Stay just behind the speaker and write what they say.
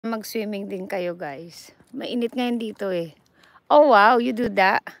mag-swimming din kayo, guys. Mainit ngayon dito eh. Oh, wow, you do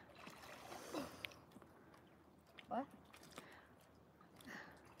that. What?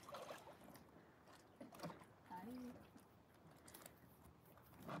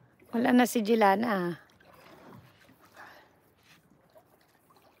 Wala na si Jilana.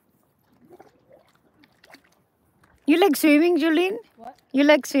 You like swimming, Julene? What? You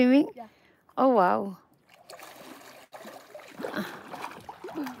like swimming? Yeah. Oh, wow.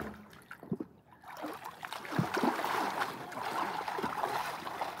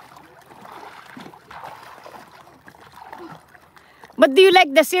 But do you like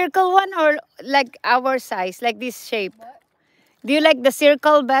the circle one or like our size, like this shape? What? Do you like the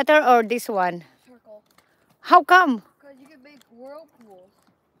circle better or this one? Circle. How come? Because you can make whirlpools.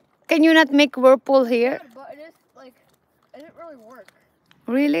 Can you not make whirlpool here? Yeah, but it is like, it didn't really work.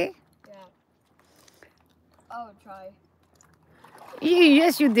 Really? Yeah. I would try.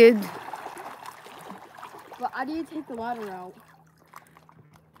 Yes, you did. But I need to take the water out.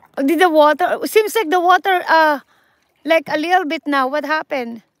 Did the water? Seems like the water, like a little bit now. What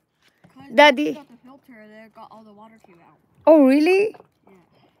happened? Daddy? Got the filter and then it got all the water came out. Oh, really?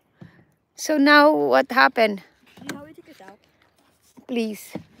 Yeah. So now what happened? See how we take it out?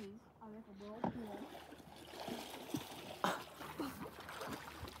 Please. I'll make a whirlpool.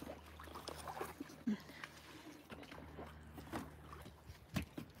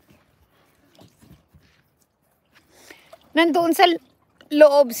 Nandoon sa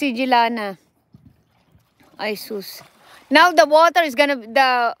loob si Jilana. Ay, sus. Now the water is gonna,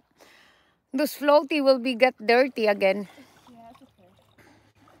 those floaty will be get dirty again. Yeah, it's okay.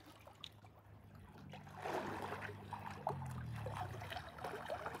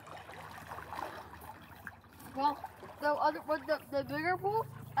 Well, the bigger pool,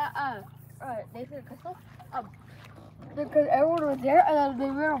 Nathan and Crystal, because everyone was there, and then they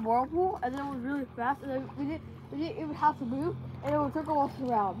were in a whirlpool, and then it was really fast, and then we didn't even have to move, and then we took us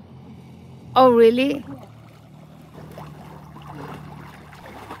around. Oh, really?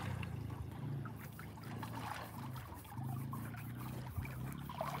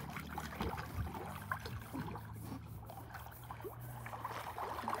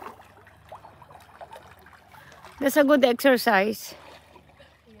 That's a good exercise.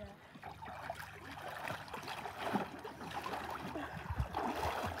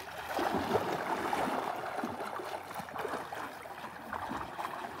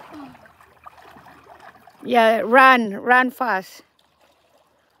 Yeah, run fast.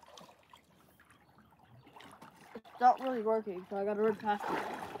 It's not really working, so I gotta run past it.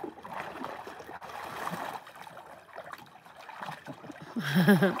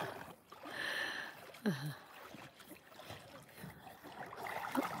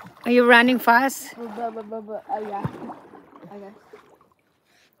 Are you running fast? Yeah, I guess.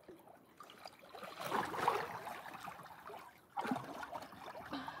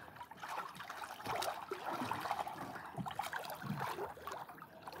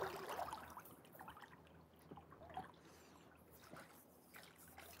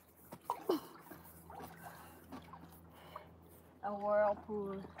 A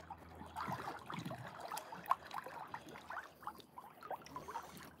whirlpool.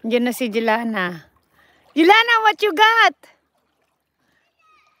 Diyan na si Jilana. Jilana, what you got?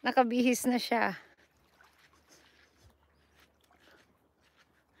 Nakabihis na siya.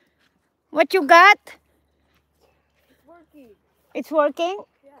 What you got? It's working. It's working?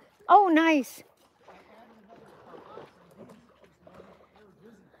 Yeah. Oh, nice.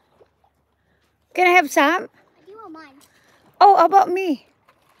 Can I have some? You want mine? Oh, how about me?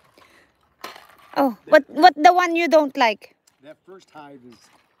 Oh, what the one you don't like? That first hive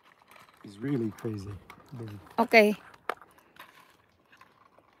is really crazy. Big. Okay.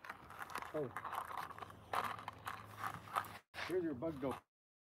 Oh. Where'd your bug go?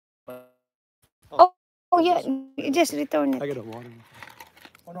 Oh yeah, you just return it. I gotta water.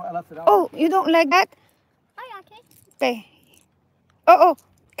 Oh no, I left it out. Oh, you don't like that? Oh, okay. Okay. Oh,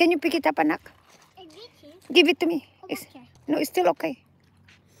 can you pick it up, anak? Give it to me. No, it's still okay.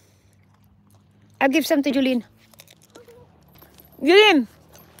 I'll give some to Julene. Julene!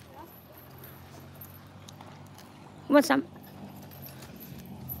 Want some?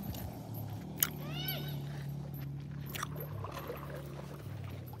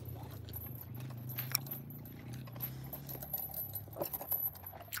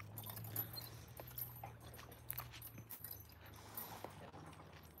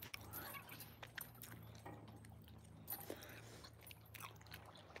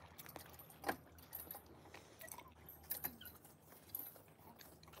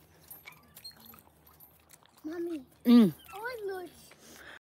 Mommy. Mm.